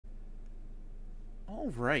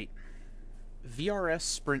All right. VRS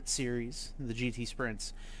Sprint Series, the GT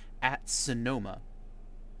Sprints at Sonoma.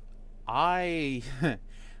 I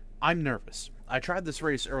I'm nervous. I tried this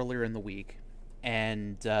race earlier in the week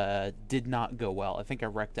and did not go well. I think I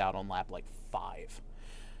wrecked out on lap like 5.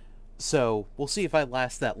 So we'll see if I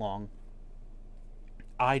last that long.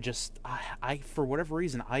 I for whatever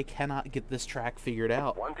reason, I cannot get this track figured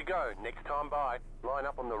out. One to go. Next time by. Line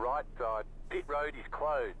up on the right side. Pit road is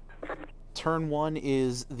closed. Turn 1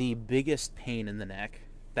 is the biggest pain in the neck.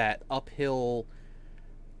 That uphill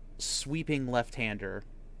sweeping left-hander.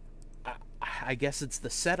 I guess it's the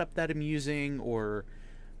setup that I'm using, or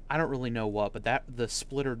I don't really know what, but the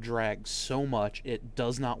splitter drags so much it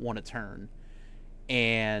does not want to turn.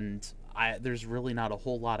 And there's really not a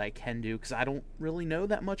whole lot I can do because I don't really know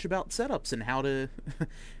that much about setups and how to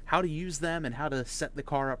how to use them and how to set the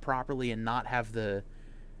car up properly and not have the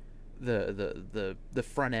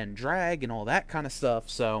front end drag and all that kind of stuff.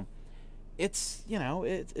 So it's, you know,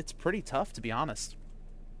 it's pretty tough, to be honest.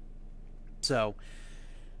 So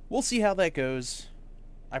we'll see how that goes.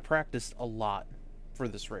 I practiced a lot for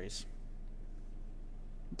this race,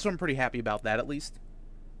 so I'm pretty happy about that, at least.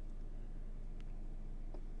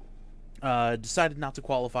 Decided not to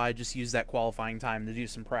qualify, just use that qualifying time to do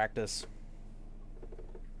some practice.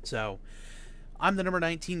 So I'm the number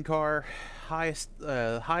 19 car. Highest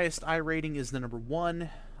I rating is the number 1,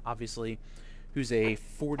 obviously, who's a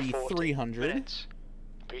 4,300.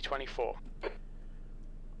 P24.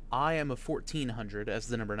 I am a 1,400 as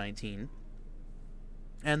the number 19.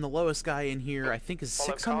 And the lowest guy in here, I think, is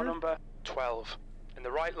 600. Follow car number 12 in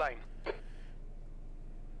the right lane.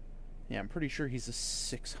 Yeah, I'm pretty sure he's a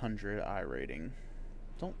 600 I rating.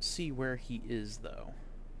 Don't see where he is, though.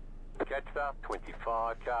 Catch up,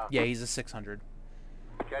 25 car. Yeah, he's a 600.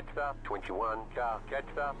 Catch up, 21 car.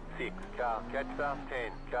 Catch up, 6 car. Catch up,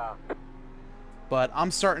 10 car. But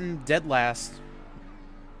I'm starting dead last.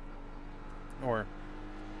 Or,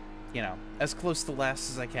 you know, as close to last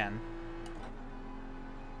as I can.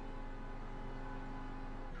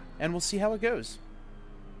 And we'll see how it goes.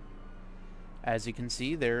 As you can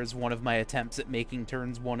see, there's one of my attempts at making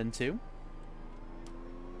turns 1 and 2.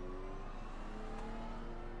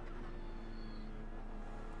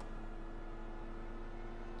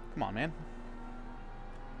 Come on, man.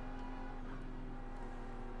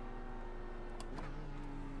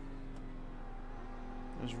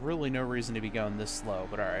 There's really no reason to be going this slow,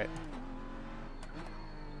 but alright.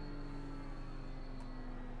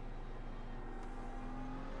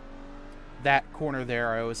 That corner there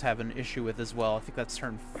I always have an issue with as well. I think that's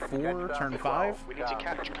turn 4, turn 5. We need to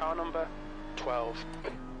catch car number 12.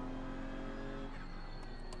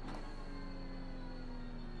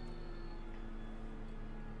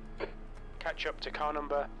 Catch up to car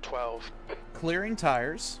number 12. Clearing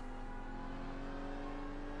tires.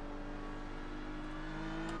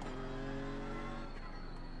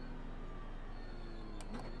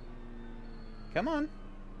 Come on.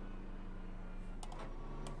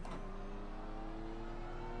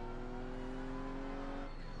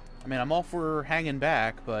 I mean, I'm all for hanging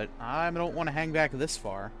back, but I don't want to hang back this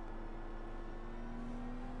far.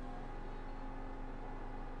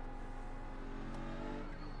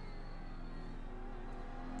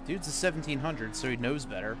 Dude's a 1700, so he knows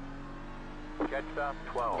better. Catch up,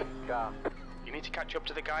 12 car. You need to catch up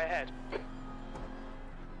to the guy ahead.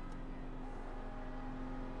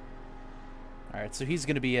 Alright, so he's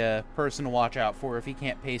going to be a person to watch out for if he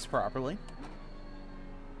can't pace properly.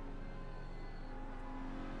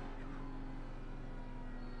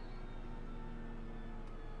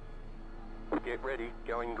 Get ready,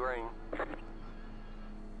 going green.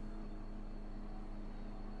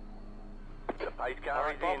 The pace car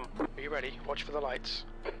Alright, is Bob. in. Are you ready? Watch for the lights.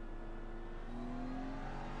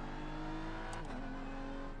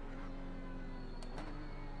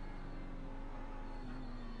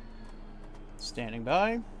 Standing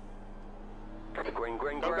by. Green,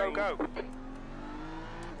 green, Go, green. go, go.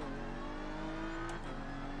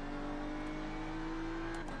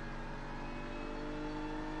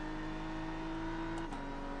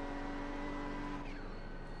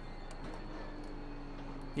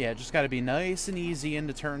 Yeah, just got to be nice and easy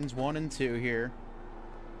into turns 1 and 2 here.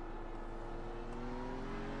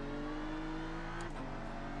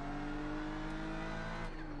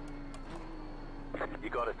 You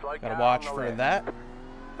got a slow Got car to watch on the for left.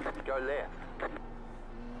 that Go left.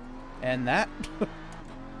 and that.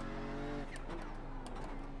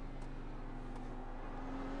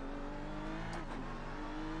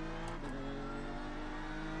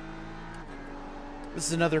 This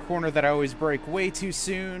is another corner that I always brake way too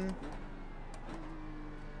soon.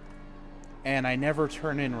 And I never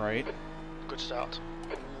turn in right. Good start.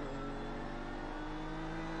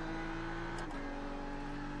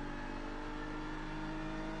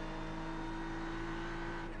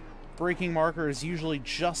 Braking marker is usually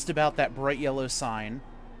just about that bright yellow sign.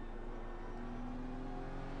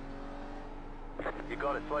 You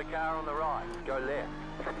got a slow car on the right. Go left.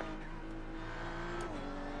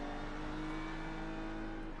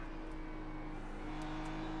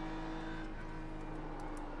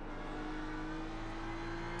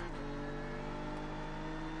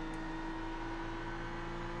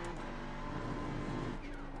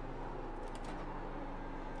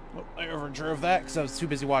 Oh, I overdrove that because I was too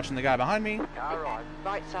busy watching the guy behind me. Car right.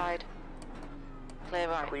 Right side. Clear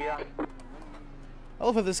right. Clear. I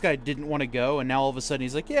love how this guy didn't want to go, and now all of a sudden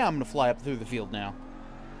he's like, yeah, I'm going to fly up through the field now.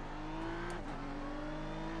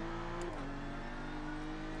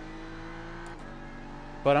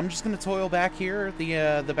 But I'm just going to toil back here at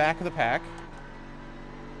the back of the pack.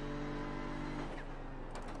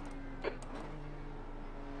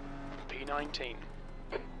 P19.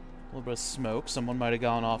 A little bit of smoke. Someone might have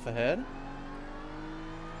gone off ahead.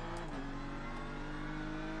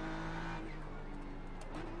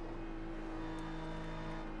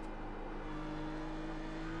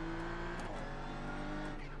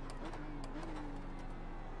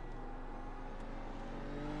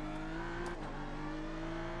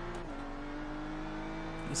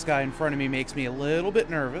 This guy in front of me makes me a little bit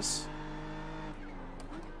nervous.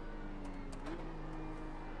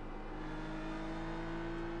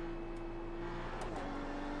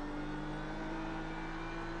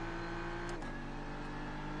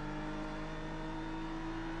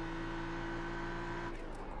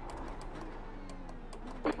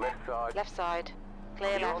 Left side. Left side.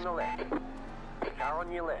 Clear Clear on the left. left. Car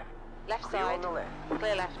on your left. Left Clear on side. the left.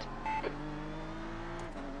 Clear left.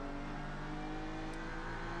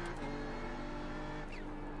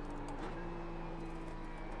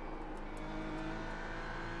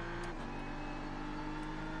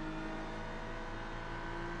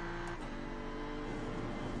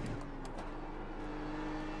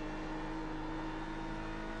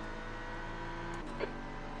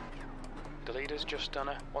 The leader's just done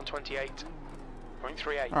a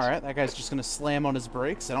 128.38. Alright, that guy's just going to slam on his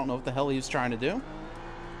brakes. I don't know what the hell he was trying to do.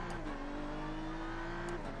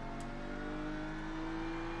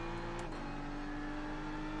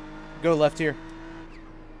 Go left here.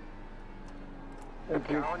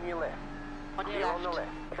 Car on your left. On your Clear on the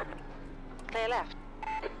left. left. Clear left.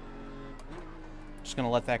 Just going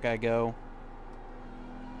to let that guy go.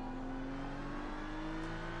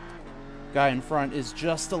 Guy in front is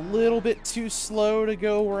just a little bit too slow to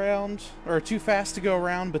go around, or too fast to go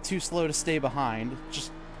around, but too slow to stay behind.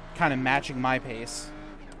 Just kind of matching my pace.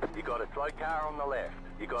 You got a slow car on the left.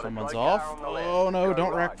 You got Someone's a slow off. car on the left. Oh no, Go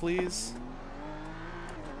don't right. wreck, please.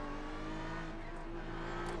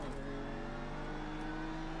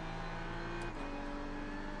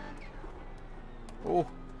 Oh,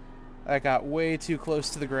 that got way too close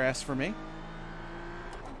to the grass for me.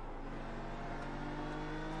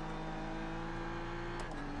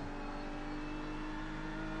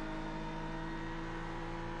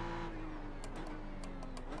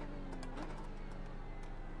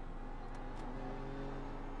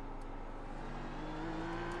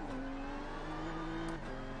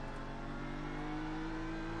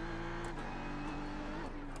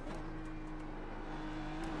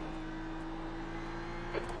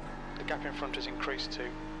 The gap in front has increased to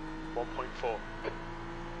 1.4.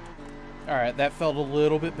 Alright, that felt a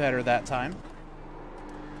little bit better that time.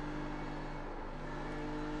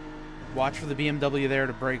 Watch for the BMW there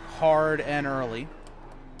to brake hard and early.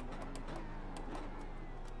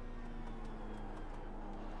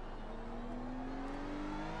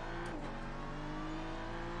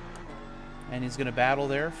 And he's going to battle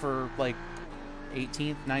there for like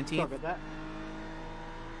 18th, 19th. Sorry about that.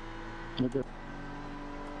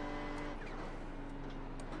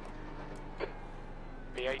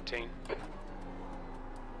 P18.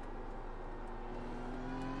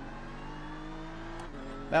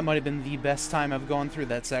 That might have been the best time I've gone through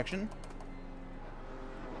that section.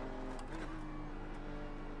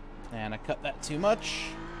 And I cut that too much.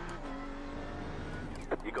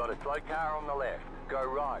 You got a slow car on the left. Go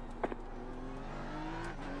right.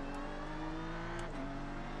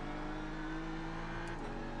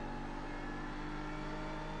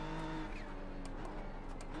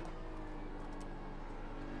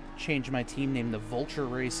 Change my team name to Vulture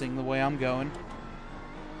Racing the way I'm going.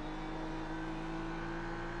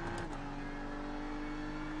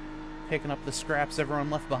 Picking up the scraps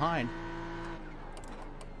everyone left behind.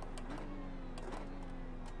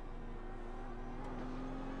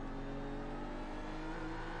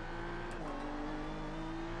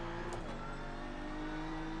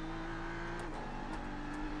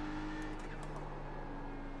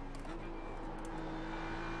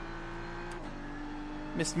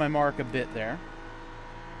 Missed my mark a bit there.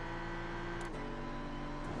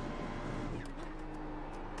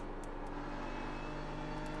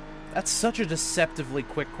 That's such a deceptively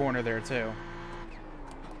quick corner there, too.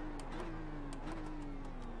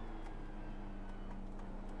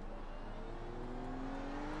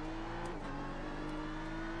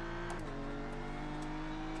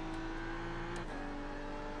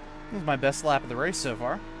 This is my best lap of the race so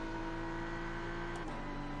far.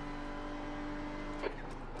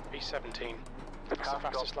 B17. That's the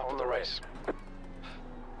fastest lap of the race.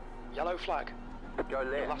 Yellow flag. Go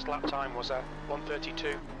Your left. last lap time was at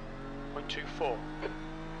 1:32.24.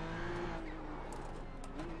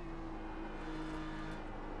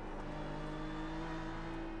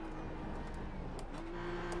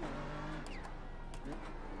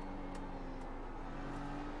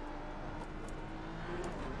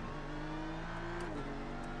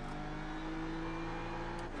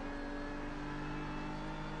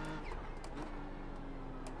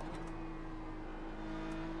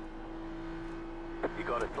 You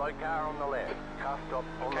got a slow car on the left. Car stop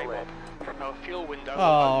on Okay, the left. Bob. Our fuel window will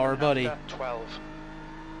Oh, open our buddy. after 12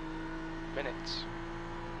 minutes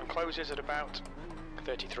and closes at about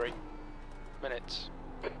 33 minutes.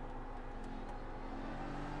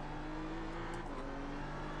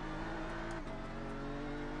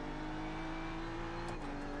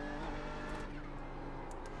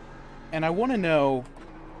 And I want to know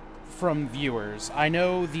from viewers, I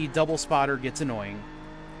know the double spotter gets annoying.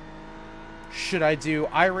 Should I do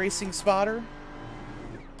iRacing spotter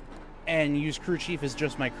and use crew chief as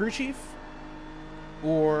just my crew chief?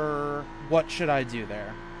 Or what should I do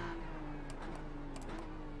there?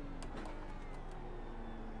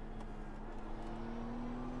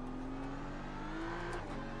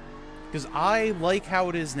 Because I like how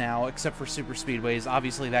it is now, except for super speedways.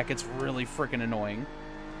 Obviously, that gets really freaking annoying.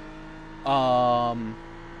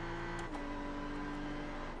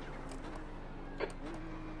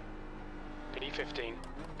 PD15.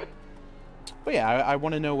 But yeah, I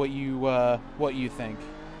want to know what you think.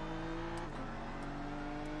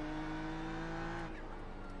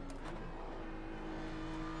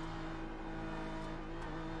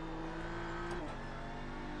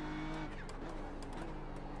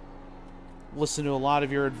 Listen to a lot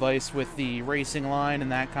of your advice with the racing line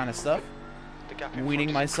and that kind of stuff. The gap in Weaning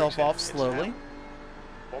front is myself increasing. off It's slowly.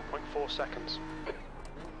 now 1.4 seconds.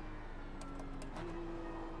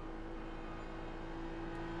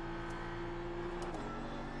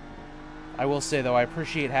 I will say though, I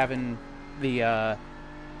appreciate having the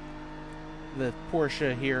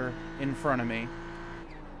Porsche here in front of me.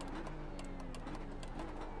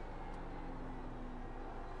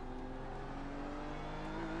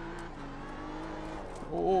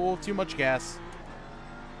 Oh, too much gas.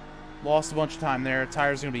 Lost a bunch of time there.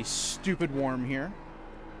 Tires are gonna be stupid warm here.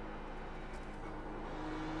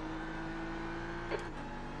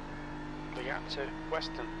 The gap to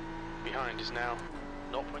Western behind is now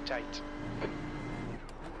 0.8.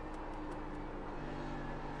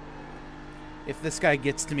 If this guy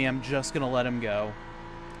gets to me, I'm just gonna let him go.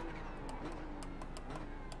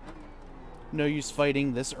 No use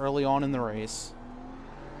fighting this early on in the race.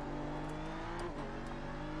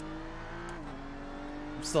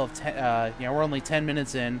 We still have yeah, we're only 10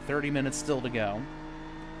 minutes in, 30 minutes still to go.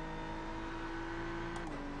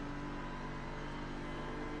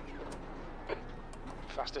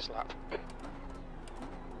 Fastest lap.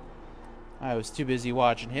 I was too busy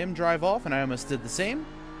watching him drive off, and I almost did the same.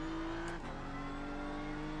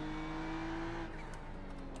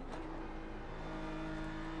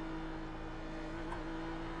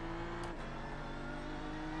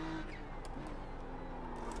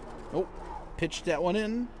 Oh, pitched that one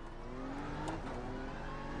in.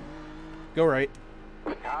 Go right.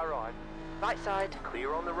 Car right. Right side.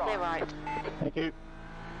 Clear on the Clear right. right. Thank you.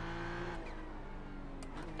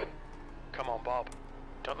 Come on, Bob.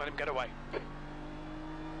 Don't let him get away.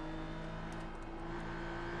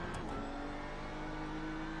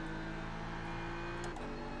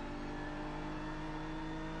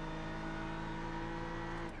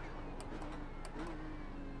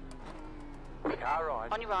 Car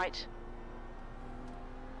right. On your right.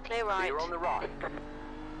 Clear right. Clear on the right.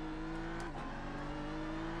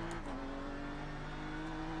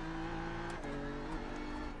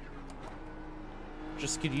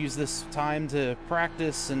 Just could use this time to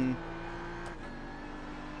practice and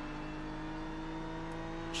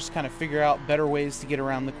just kind of figure out better ways to get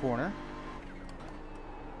around the corner.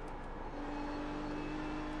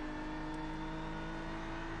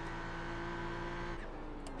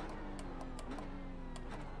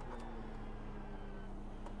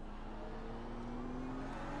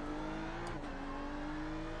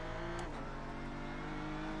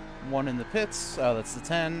 One in the pits. Oh, that's the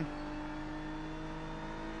 10.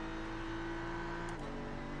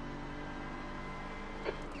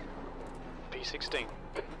 P16.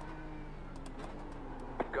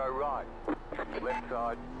 Go right. Left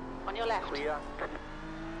side. On your left. Clear.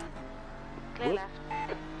 Clear left.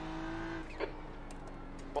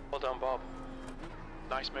 Well done, Bob.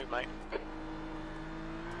 Nice move, mate.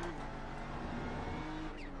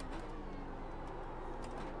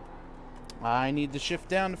 I need to shift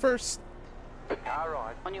down to first. Car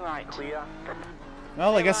right. On your right. Clear.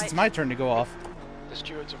 Well, I guess Right. it's my turn to go off. The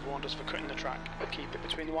stewards have warned us for cutting the track. Keep it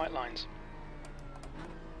between the white lines.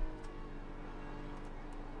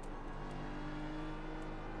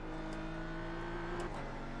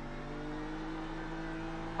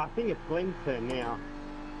 I think it's Glenn's turn now.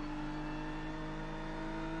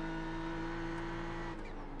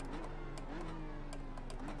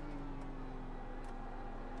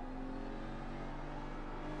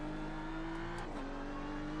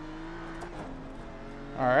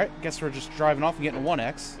 Alright, guess we're just driving off and getting a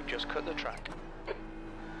 1X. We've just cut the track.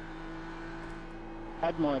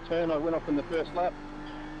 Had my turn, I went off in the first lap.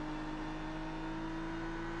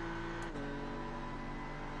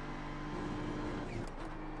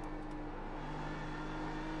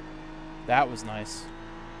 That was nice.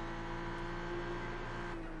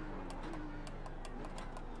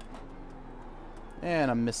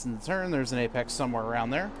 And I'm missing the turn. There's an apex somewhere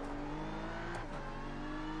around there.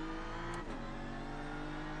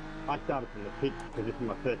 I started from the pit because this is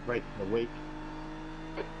my first race of the week.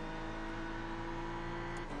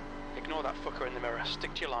 Ignore that fucker in the mirror.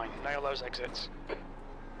 Stick to your line. Nail those exits.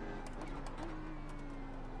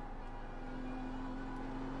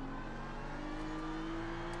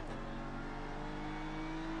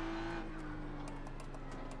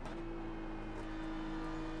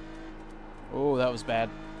 Oh, that was bad.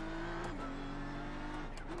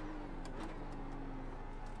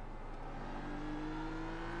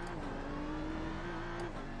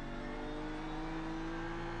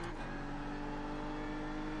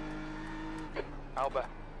 Alba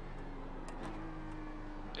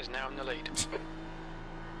is now in the lead.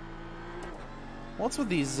 What's with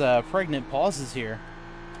these pregnant pauses here?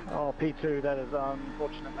 Oh, P2, that is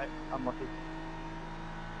unfortunate, mate. Unlucky.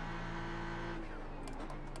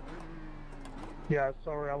 Yeah,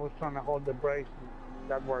 sorry, I was trying to hold the brakes and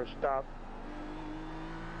that were stopped.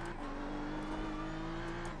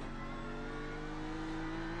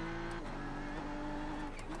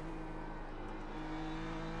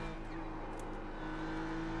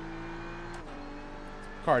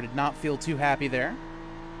 Car did not feel too happy there.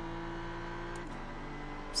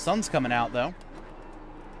 Sun's coming out though,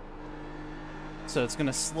 so it's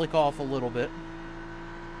gonna slick off a little bit.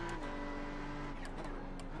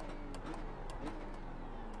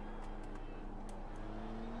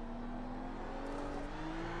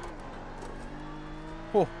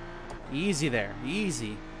 Oh, easy there,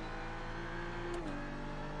 easy.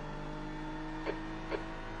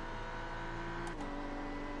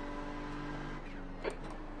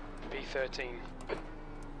 P13.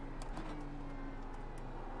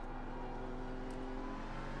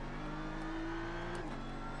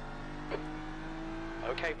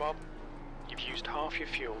 Okay, Bob. You've used half your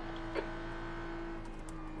fuel.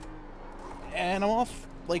 And I'm off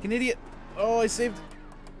like an idiot. Oh, I saved.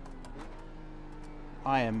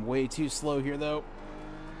 I am way too slow here though.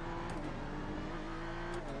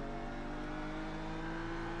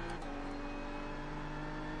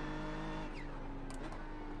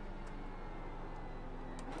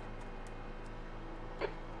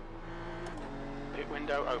 Pit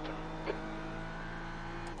window open.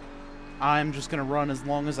 I'm just gonna run as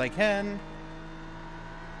long as I can.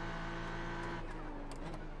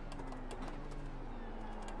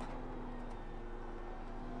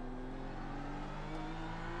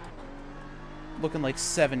 Looking like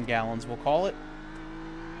 7 gallons, we'll call it.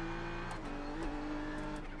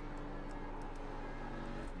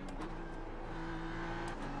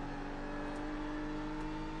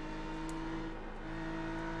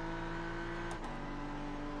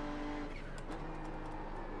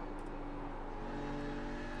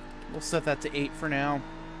 We'll set that to 8 for now.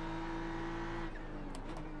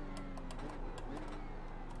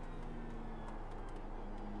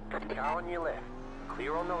 Car on your left.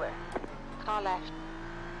 Clear on the left. Car left.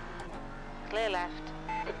 Clear left.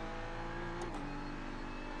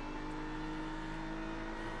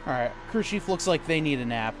 Alright, crew chief looks like they need a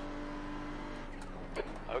nap.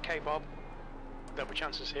 Okay, Bob. There'll be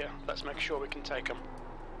chances here. Let's make sure we can take them.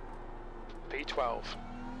 P12.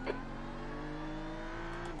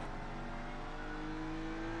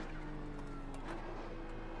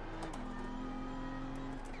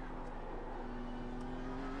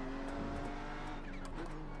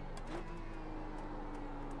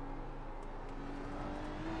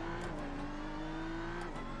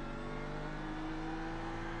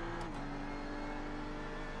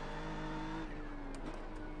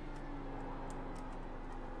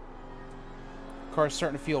 Car's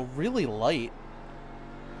starting to feel really light.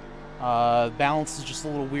 Balance is just a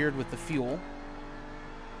little weird with the fuel.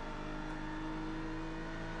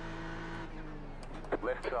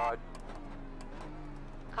 Left side.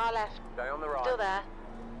 Car left. Stay on the right. Still there.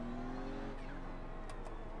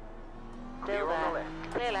 Clear Still on the there.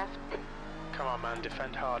 left. Clear left. Come on, man,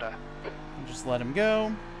 defend harder. Just let him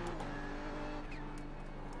go.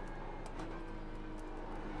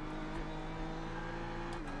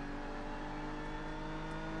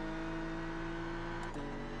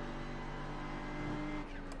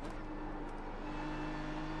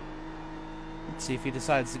 Let's see if he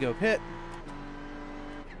decides to go pit.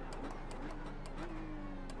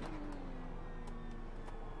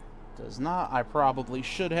 Does not. I probably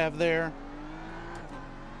should have there.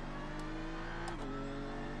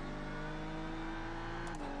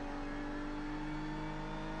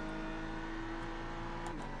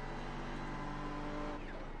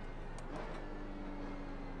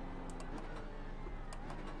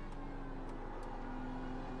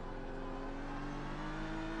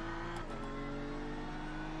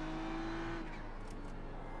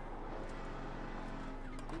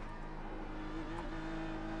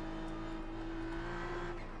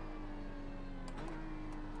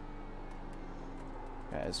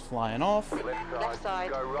 Guys flying off. Left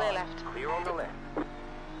side. Go Clear right. left. Clear on the left.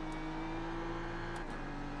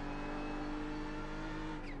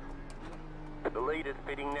 The leader's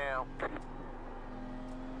pitting now.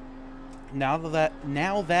 Now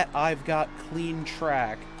that I've got clean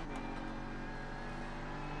track.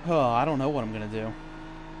 Oh, I don't know what I'm gonna do.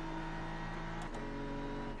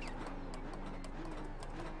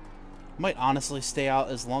 Might honestly stay out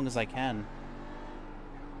as long as I can.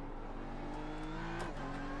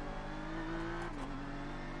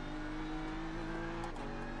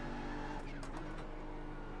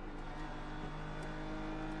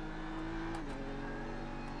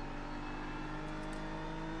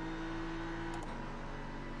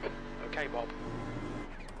 Okay, Bob.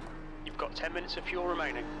 You've got 10 minutes of fuel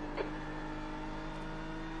remaining.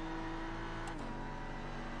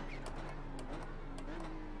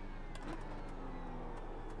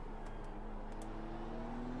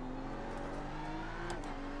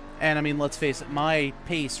 And I mean, let's face it, my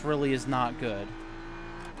pace really is not good.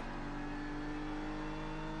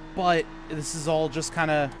 But this is all just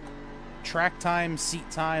kind of track time,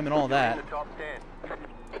 seat time, and all You're in that. the top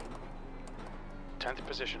 10. 10th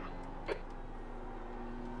position.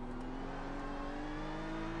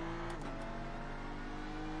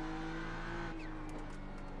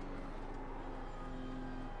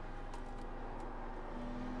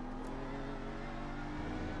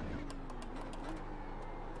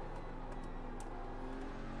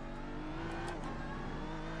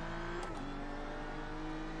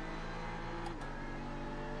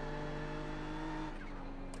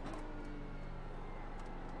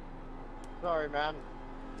 Sorry, man.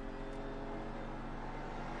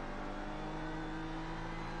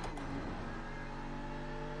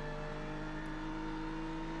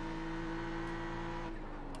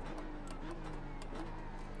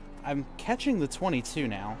 I'm catching the 22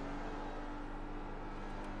 now.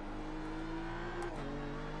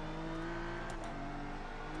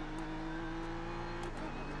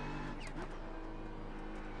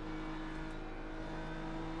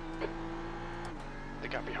 The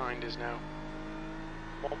gap behind is now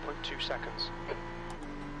 1.2 seconds.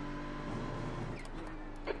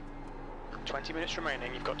 20 minutes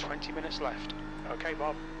remaining, you've got 20 minutes left. Okay,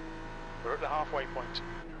 Bob, we're at the halfway point.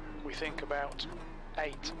 We think about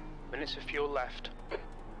 8 minutes of fuel left.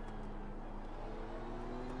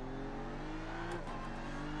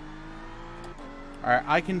 Alright,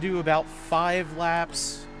 I can do about 5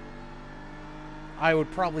 laps. I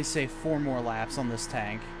would probably say 4 more laps on this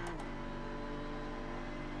tank.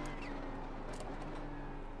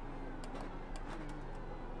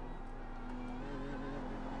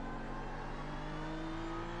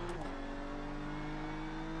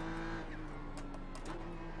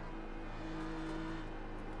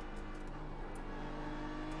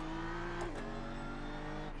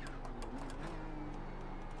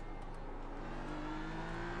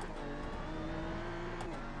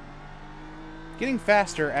 Getting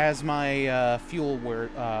faster as my fuel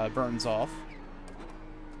burns off,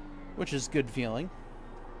 which is good feeling.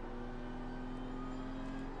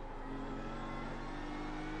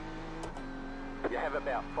 You have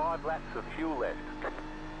about 5 laps of fuel left.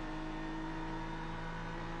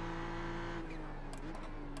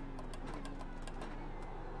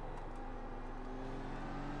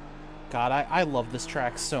 God, I love this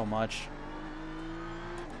track so much.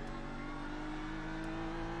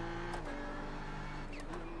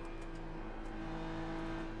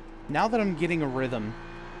 Now that I'm getting a rhythm,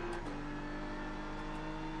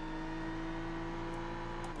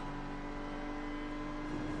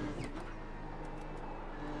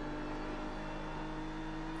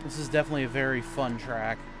 this is definitely a very fun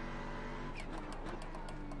track.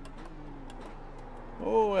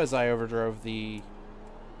 Oh, as I overdrove the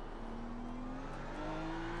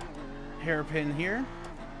hairpin here.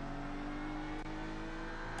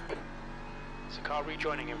 It's a car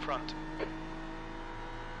rejoining in front.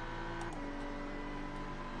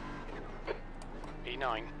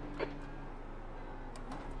 E9.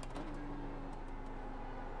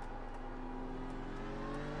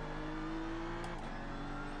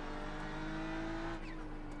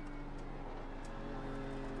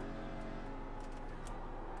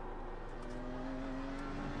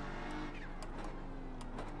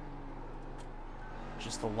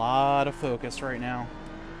 Just a lot of focus right now.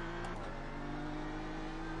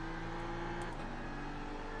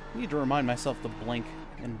 Need to remind myself to blink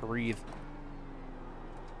and breathe.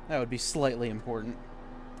 That would be slightly important.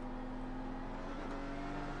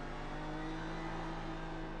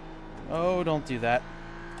 Oh, don't do that.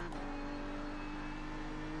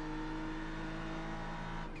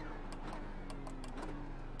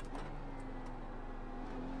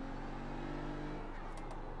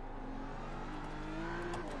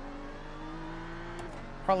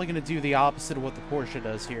 Probably going to do the opposite of what the Porsche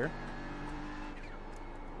does here.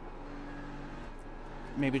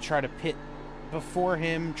 Maybe try to pit before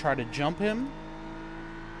him, try to jump him.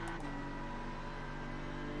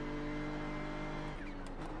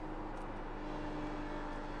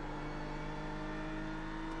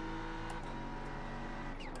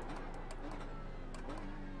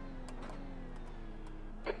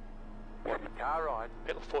 Car right.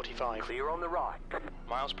 Pit 45. Clear on the right.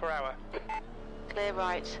 Miles per hour. Clear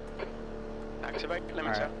right. Activate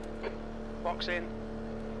limiter. Box in.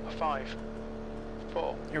 A 5.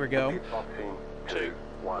 4. Here we go. Box in. 2.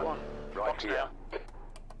 1. 1. Right Box here.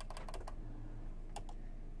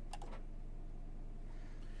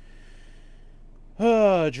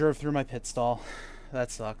 now. Drove through my pit stall. That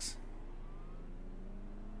sucks.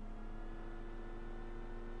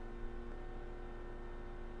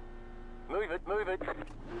 Move it, move it.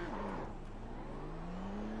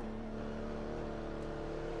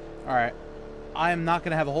 Alright. I am not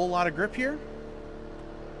going to have a whole lot of grip here.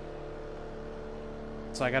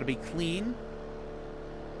 So I got to be clean.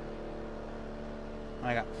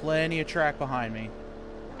 I got plenty of track behind me.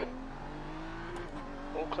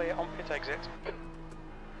 All clear on pit exit.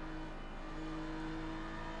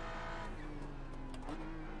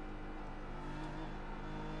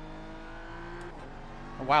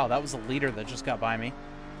 Wow, that was a leader that just got by me.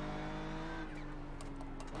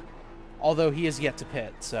 Although he is yet to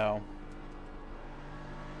pit, so...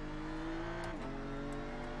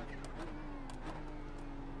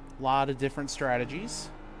 a lot of different strategies.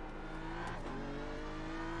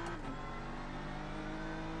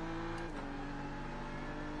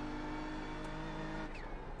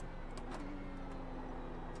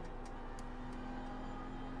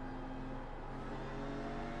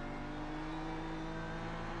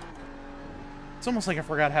 It's almost like I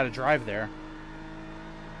forgot how to drive there.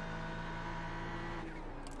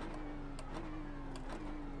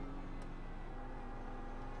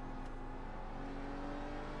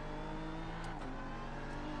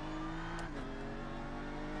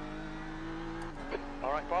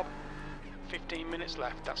 Alright, Bob. 15 minutes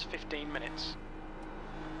left. That's 15 minutes.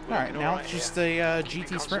 We're Alright, looking now alright it's just here. a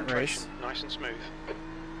Keeping GT sprint race. concentration nice and smooth.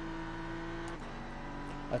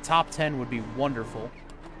 A top 10 would be wonderful.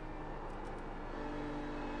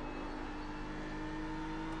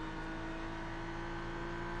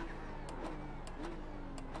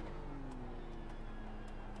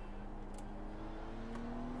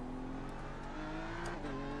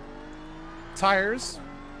 Tires,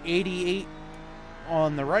 88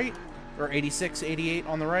 on the right, or 86, 88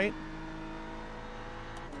 on the right.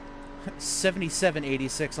 77,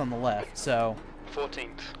 86 on the left, so 14th.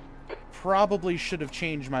 probably should have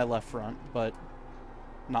changed my left front, but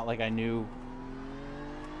not like I knew.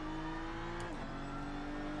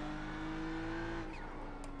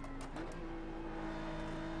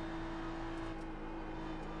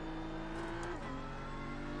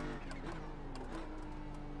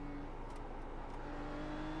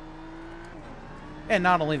 And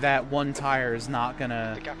not only that, one tire is not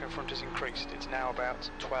gonna... The gap in front has increased. It's now about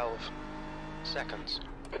 12 seconds.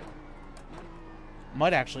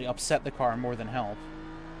 might actually upset the car more than help.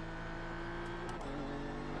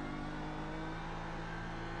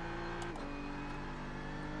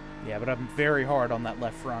 Yeah, but I'm very hard on that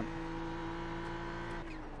left front.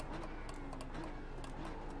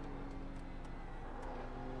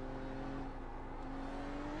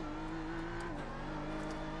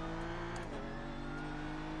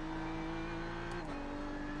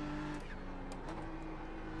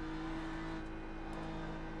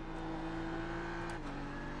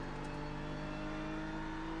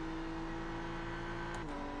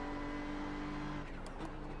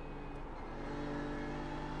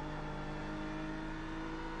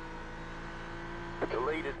 The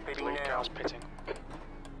leader's The pitting lead now. car's pitting.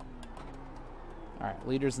 Alright,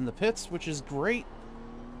 leader's in the pits, which is great.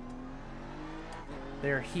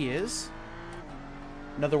 There he is.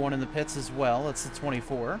 Another one in the pits as well. That's the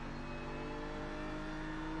 24.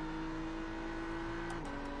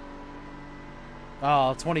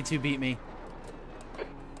 Oh, 22 beat me.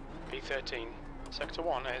 P13. Sector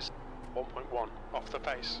 1 is 1.1 off the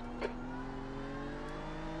pace.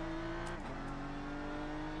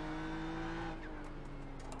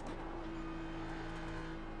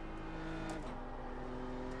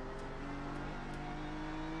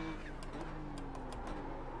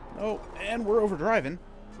 Oh, and we're overdriving.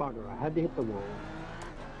 Bugger, I had to hit the wall.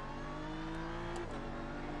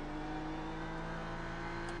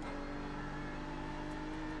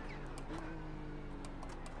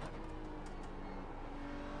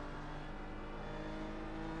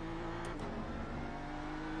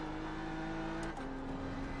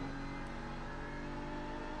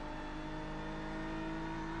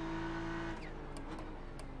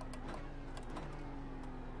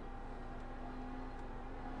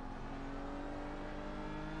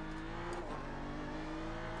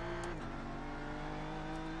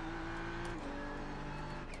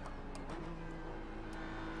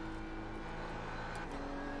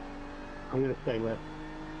 I'm going to stay left.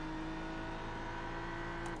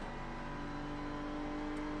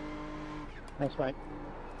 Thanks, mate.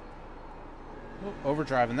 Oh,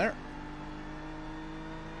 overdriving there.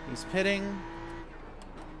 He's pitting.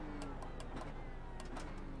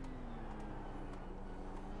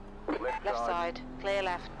 Left side. Clear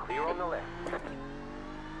left. Clear on the left.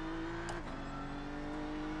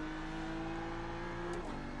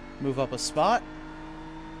 Move up a spot.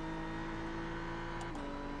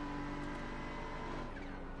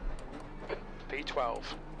 P12.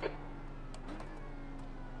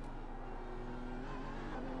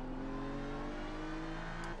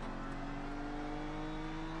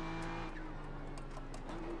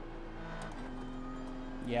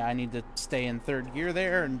 Yeah, I need to stay in third gear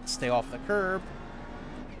there and stay off the curb.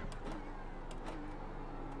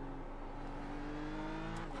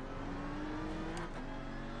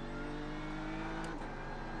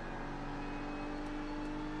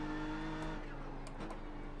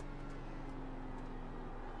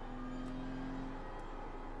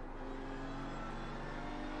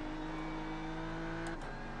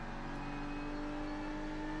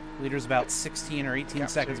 Leader's about 16 or 18 Gap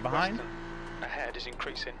seconds to behind. Western ahead is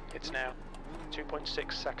increasing. It's now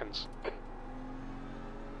 2.6 seconds.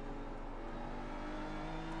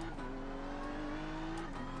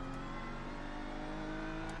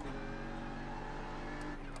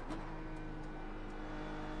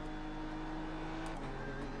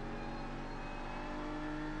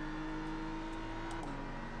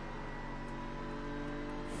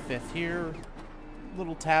 Fifth here.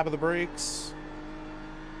 Little tab of the brakes.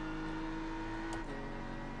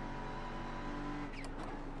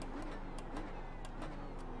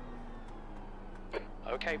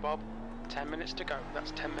 Okay, Bob. 10 minutes to go.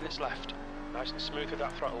 That's 10 minutes left. Nice and smooth with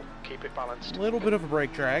that throttle. Keep it balanced. A little bit of a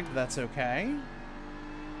brake drag, but that's okay.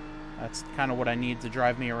 That's kind of what I need to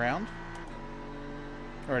drive me around.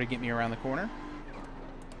 Or to get me around the corner.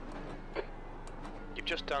 You've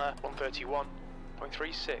just done a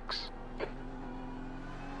 131.36.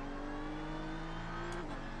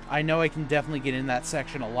 I know I can definitely get in that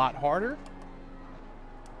section a lot harder.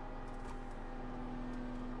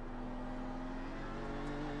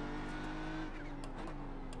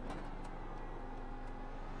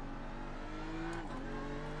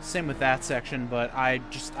 Same with that section, but I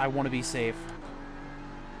want to be safe.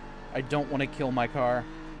 I don't want to kill my car.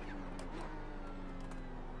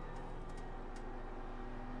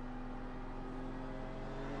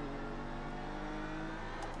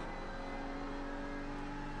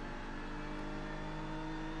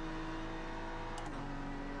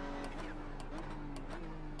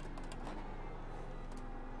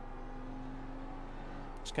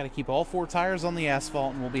 Just got to keep all four tires on the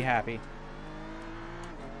asphalt and we'll be happy.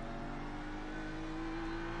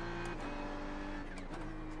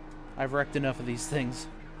 I've wrecked enough of these things.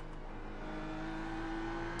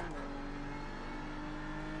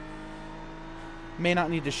 May not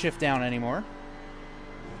need to shift down anymore.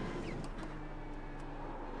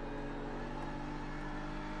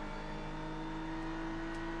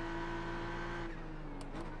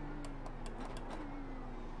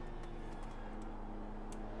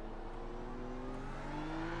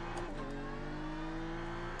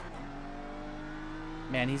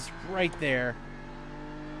 Man, he's right there.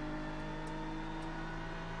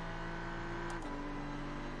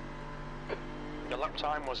 The lap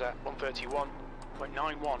time was at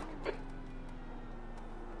 131.91.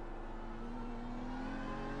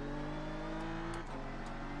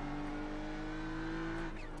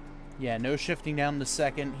 Yeah, no shifting down to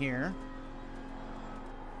second here.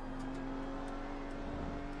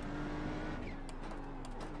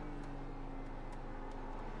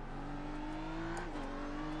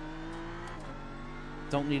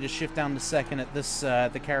 Don't need to shift down to second at this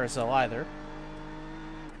the carousel either.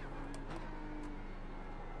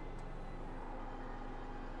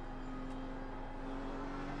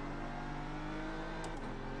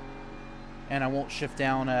 And I won't shift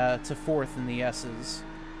down to fourth in the S's.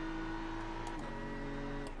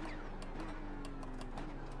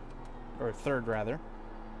 Or third, rather.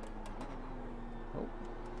 Oh.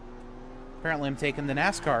 Apparently I'm taking the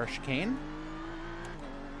NASCAR chicane.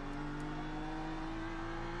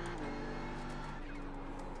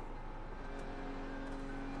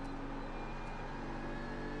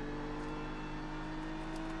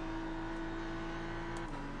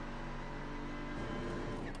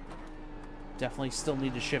 Definitely still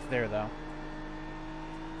need to shift there, though.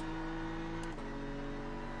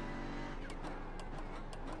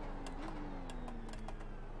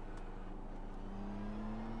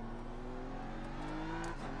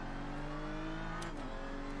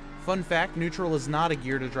 Fun fact, neutral is not a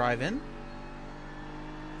gear to drive in.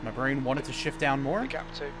 My brain wanted to shift down more. The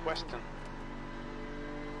gap to Western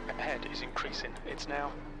ahead is increasing. It's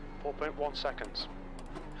now 4.1 seconds.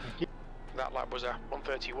 That lap was a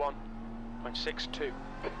 1:31.62.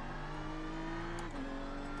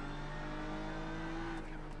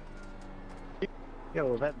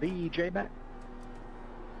 Yo, is that the J-Back?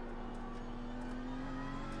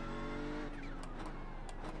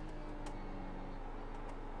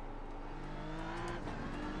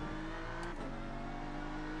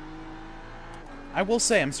 I will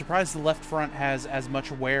say, I'm surprised the left front has as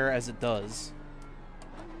much wear as it does.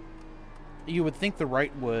 You would think the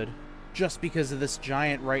right would, just because of this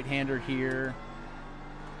giant right-hander here.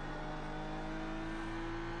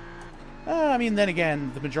 I mean, then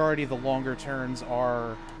again, the majority of the longer turns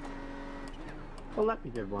are Well, let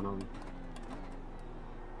me get one on.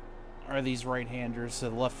 these right-handers, so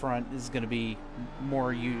the left front is going to be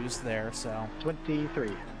more used there, so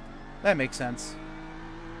 23. that makes sense.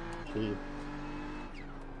 Gee.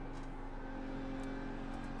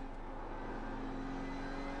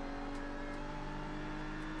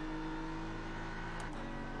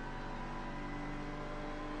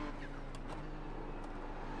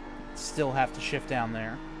 Still have to shift down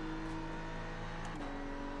there.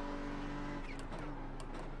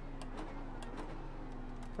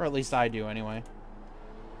 Or at least I do, anyway.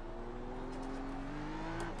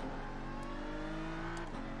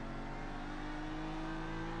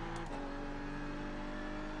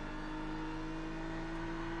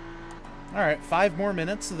 Alright, 5 more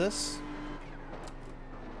minutes of this.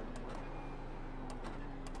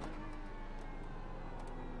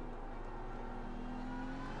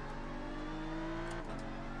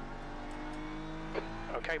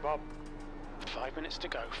 Okay, Bob. 5 minutes to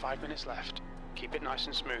go, 5 minutes left. Keep it nice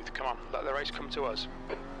and smooth. Come on, let the race come to us.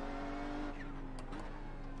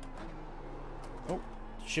 Oh,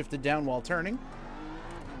 shifted down while turning.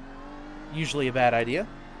 Usually a bad idea.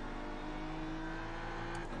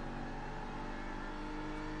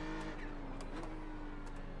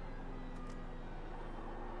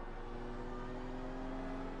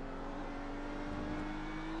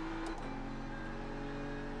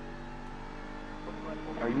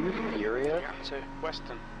 Are you serious? Gap to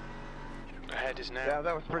Western ahead is now. Yeah,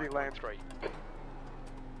 that was pretty lame. 3.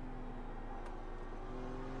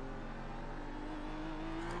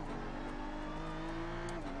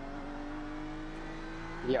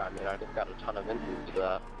 Yeah, I mean, I just got a ton of injuries to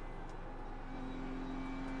that.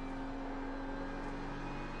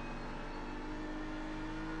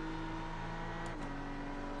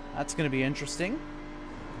 That's going to be interesting.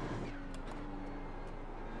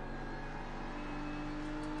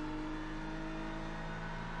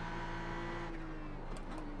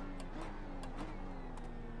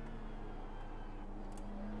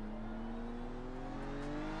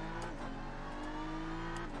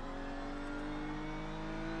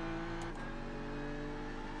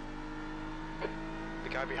 The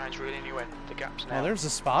guy behind's reeling you in. The gap's now Oh, there's a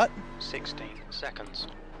spot. 16 seconds.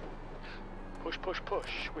 Push, push,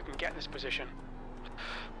 push. We can get this position.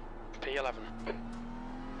 P11.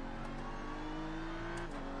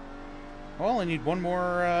 Well, I need one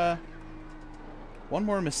more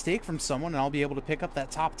mistake from someone, and I'll be able to pick up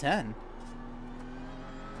that top 10.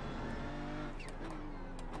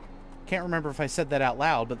 Can't remember if I said that out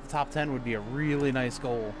loud, but the top 10 would be a really nice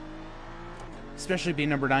goal. Especially being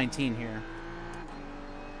number 19 here.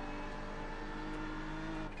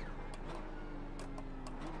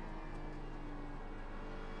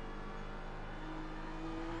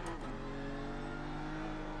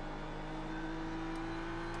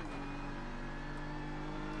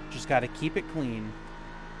 Just got to keep it clean.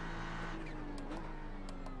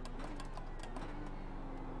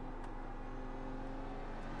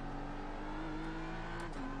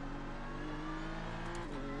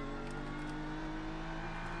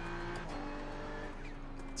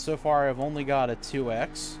 So far, I've only got a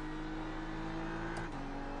 2x.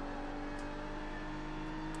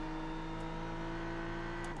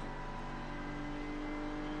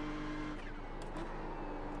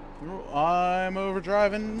 I'm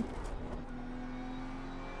overdriving.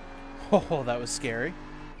 Oh, that was scary.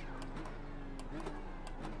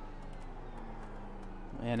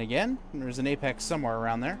 And again, there's an apex somewhere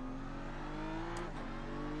around there.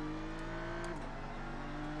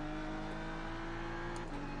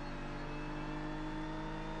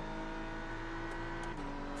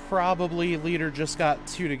 Probably leader just got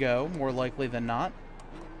 2 to go, more likely than not.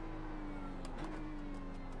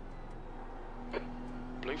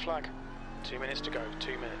 Blue flag. 2 minutes to go.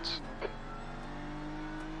 2 minutes.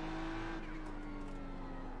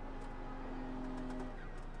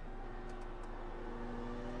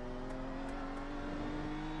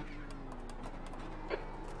 You've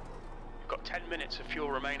got 10 minutes of fuel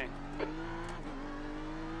remaining.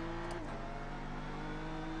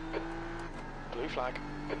 Blue flag.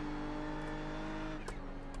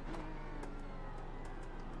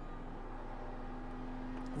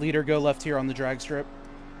 Leader, go left here on the drag strip.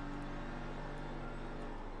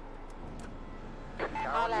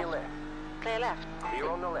 Car on your left. Clear left. Clear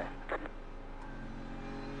on the left.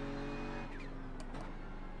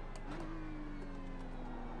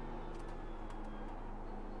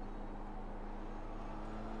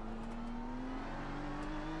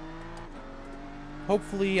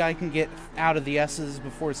 Hopefully I can get out of the S's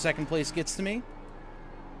before second place gets to me.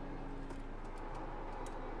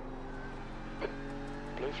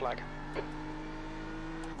 Blue flag.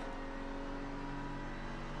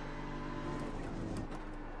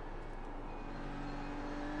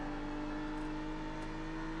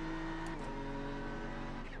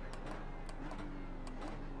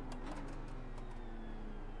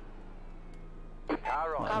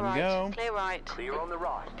 Car on. Car we right. go. Clear right. Clear on the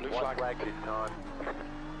right. Blue White flag. this time.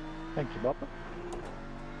 Thank you, Bob.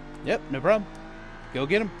 Yep, no problem. Go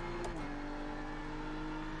get him.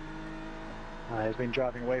 He's been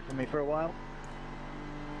driving away from me for a while.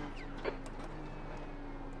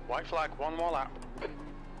 White flag. 1 more lap.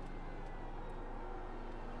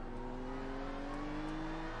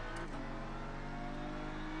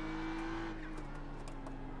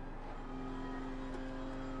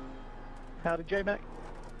 Howdy, J-Mac.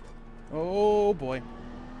 Oh boy.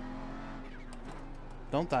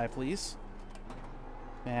 Don't die, please.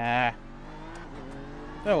 Ah.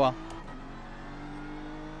 Oh well.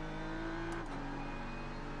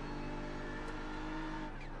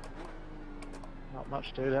 Not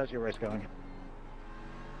much, dude. How's your race going?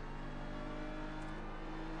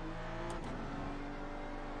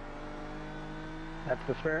 That's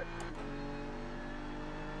the spirit.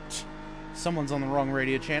 Someone's on the wrong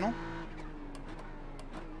radio channel.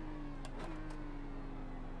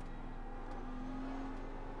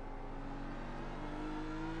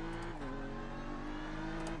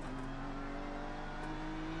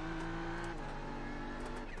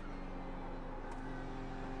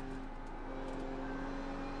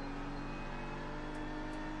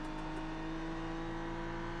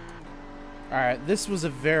 Alright, this was a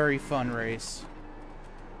very fun race.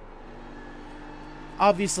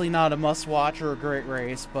 Obviously not a must-watch or a great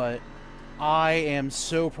race, but I am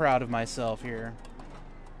so proud of myself here.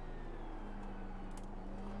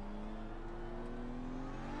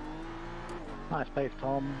 Nice pace,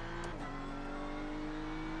 Tom.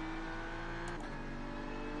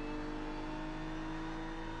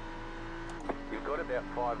 You've got about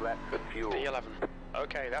 5 laps of fuel. D11.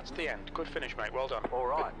 Okay, that's the end. Good finish, mate. Well done. All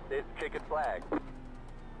right, there's checkered flag.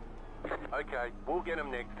 Okay, we'll get them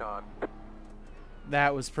next time.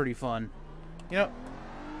 That was pretty fun. You know,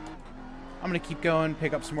 I'm going to keep going,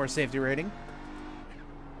 pick up some more safety rating.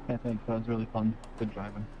 I think that was really fun. Good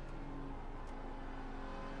driving.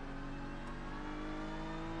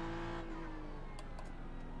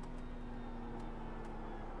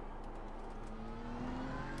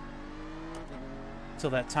 Till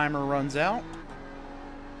that timer runs out.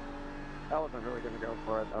 I wasn't really going to go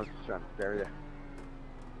for it. I was just trying to scare you.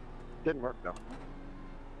 Didn't work, though.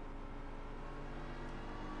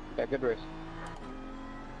 Yeah, good race.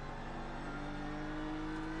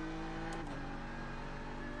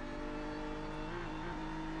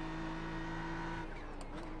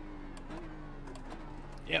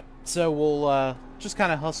 Yep. So we'll just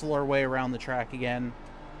kind of hustle our way around the track again.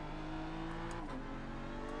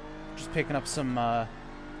 Just picking up some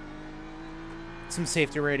some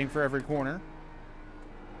safety rating for every corner.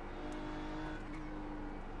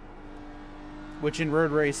 Which in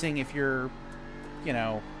road racing, if you're, you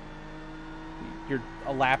know, you're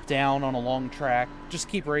a lap down on a long track, just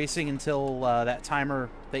keep racing until that timer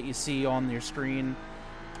that you see on your screen.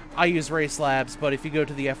 I use Race Labs, but if you go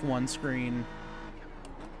to the F1 screen...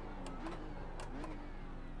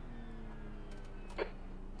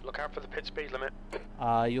 Look out for the pit speed limit.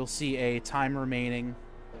 You'll see a time remaining.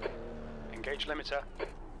 Engage limiter.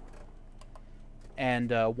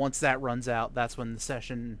 And once that runs out, that's when the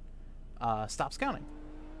session stops counting.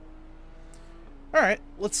 Alright,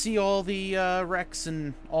 let's see all the wrecks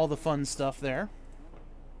and all the fun stuff there.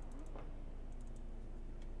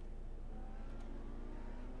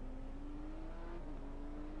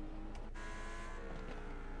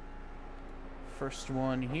 First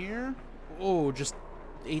one here. Oh, just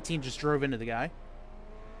 18 just drove into the guy.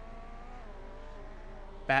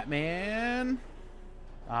 Batman.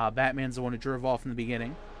 Batman's the one who drove off in the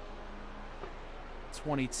beginning.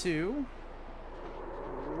 22.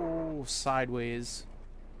 Oh, sideways.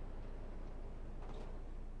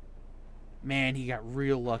 Man, he got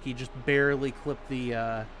real lucky. Just barely clipped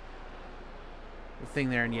the thing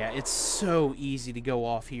there. And yeah, it's so easy to go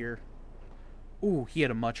off here. Ooh, he had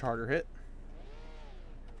a much harder hit.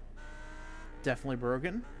 Definitely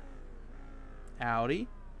broken. Audi.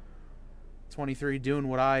 23 doing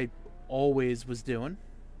what I always was doing.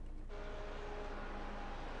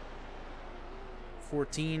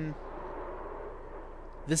 14.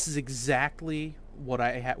 This is exactly what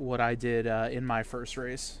I did in my first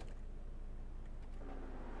race.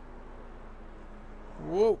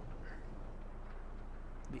 Whoa.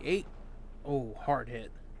 The 8. Oh, hard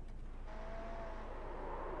hit.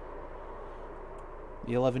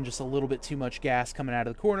 The 11 just a little bit too much gas coming out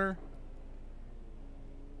of the corner.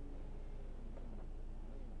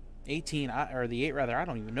 18, or the 8 rather, I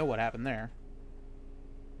don't even know what happened there.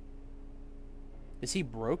 Is he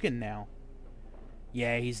broken now?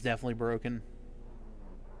 Yeah, he's definitely broken.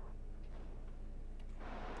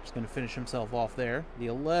 Just going to finish himself off there. The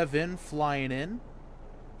 11 flying in.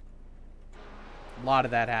 A lot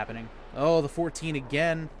of that happening. Oh, the 14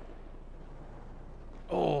 again.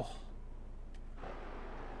 Oh.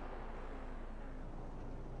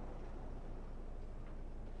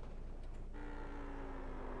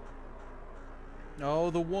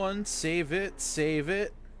 Oh, the 1. Save it. Save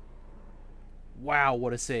it. Wow,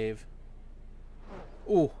 what a save.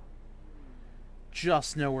 Ooh.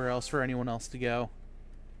 Just nowhere else for anyone else to go.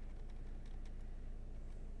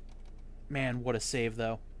 Man, what a save,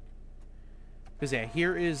 though. Because, yeah,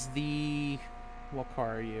 here is the... What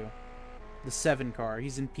car are you? The 7 car.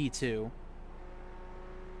 He's in P2.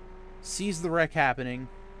 Sees the wreck happening.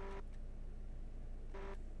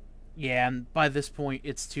 Yeah, and by this point,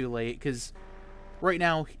 it's too late, because right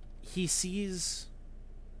now, he sees...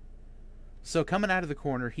 So, coming out of the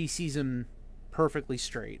corner, he sees him perfectly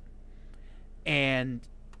straight. And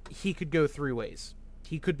he could go 3 ways.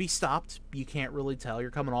 He could be stopped. You can't really tell. You're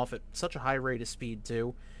coming off at such a high rate of speed,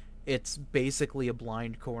 too. It's basically a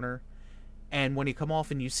blind corner. And when you come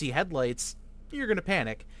off and you see headlights, you're going to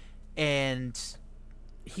panic. And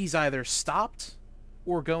he's either stopped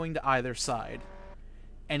or going to either side.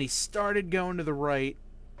 And he started going to the right.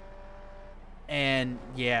 And,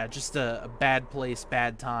 yeah, just a bad place,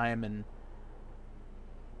 bad time. And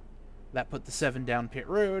that put the 7 down pit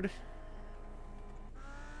road.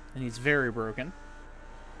 And he's very broken.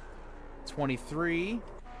 23.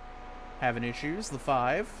 Having issues. The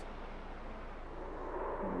 5.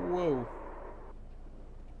 Whoa.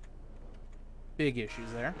 Big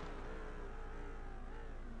issues there.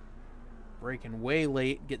 Braking way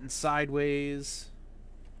late. Getting sideways.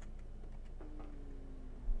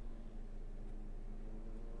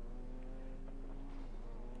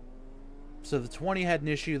 So the 20 had an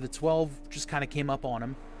issue. The 12 just kind of came up on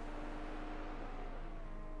him.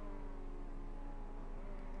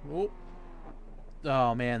 Whoop.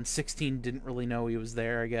 Oh, man. 16 didn't really know he was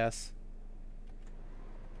there, I guess.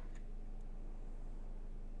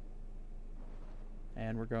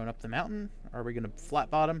 And we're going up the mountain. Are we going to flat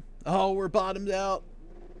bottom? Oh, we're bottomed out.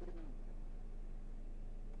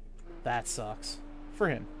 That sucks. For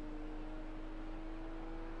him.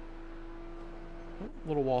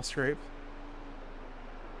 Little wall scrape.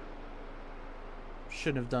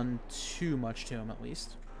 Shouldn't have done too much to him, at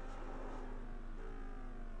least.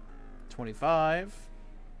 25.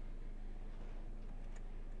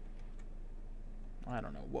 I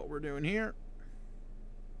don't know what we're doing here.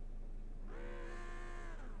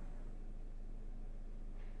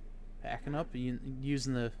 Backing up,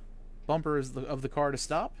 using the bumper of the car to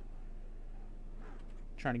stop.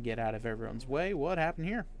 Trying to get out of everyone's way. What happened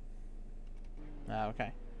here? Ah,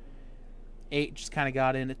 okay. 8 just kind of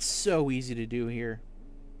got in. It's so easy to do here.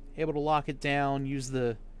 Able to lock it down, use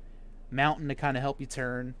the mountain to kind of help you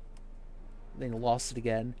turn. Then lost it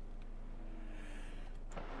again.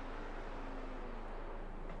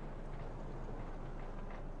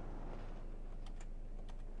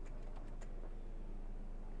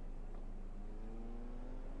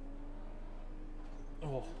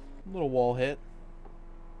 Oh, little wall hit.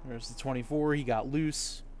 There's the 24. He got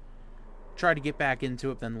loose. Tried to get back into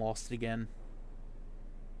it, then lost it again.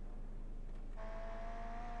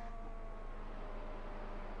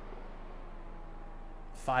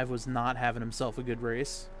 Five was not having himself a good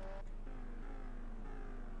race.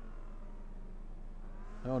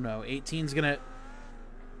 Oh no, 18's gonna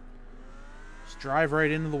just drive right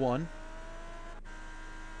into the 1.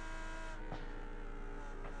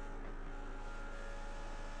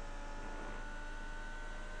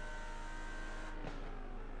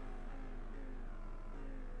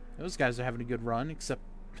 Those guys are having a good run, except,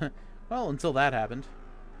 well, until that happened.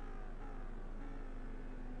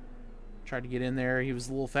 Tried to get in there. He was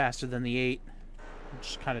a little faster than the 8.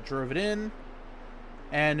 Just kind of drove it in.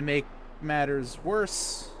 And to make matters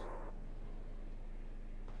worse,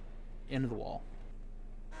 into the wall.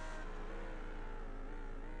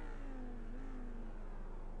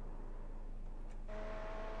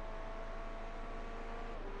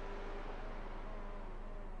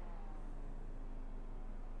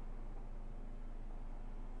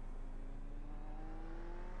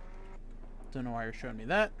 Don't know why you're showing me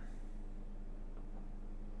that.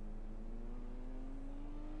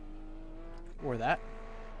 Or that.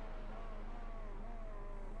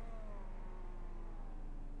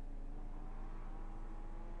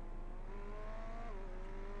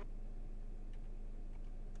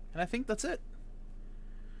 And I think that's it.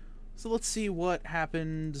 So let's see what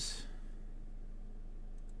happened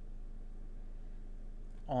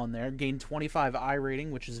on there. Gained 25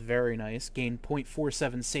 iRating, which is very nice. Gained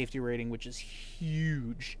 0.47 safety rating, which is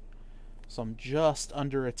huge. So I'm just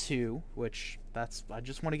under a 2, which I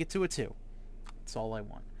just want to get to a 2. That's all I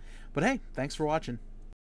want. But hey, thanks for watching.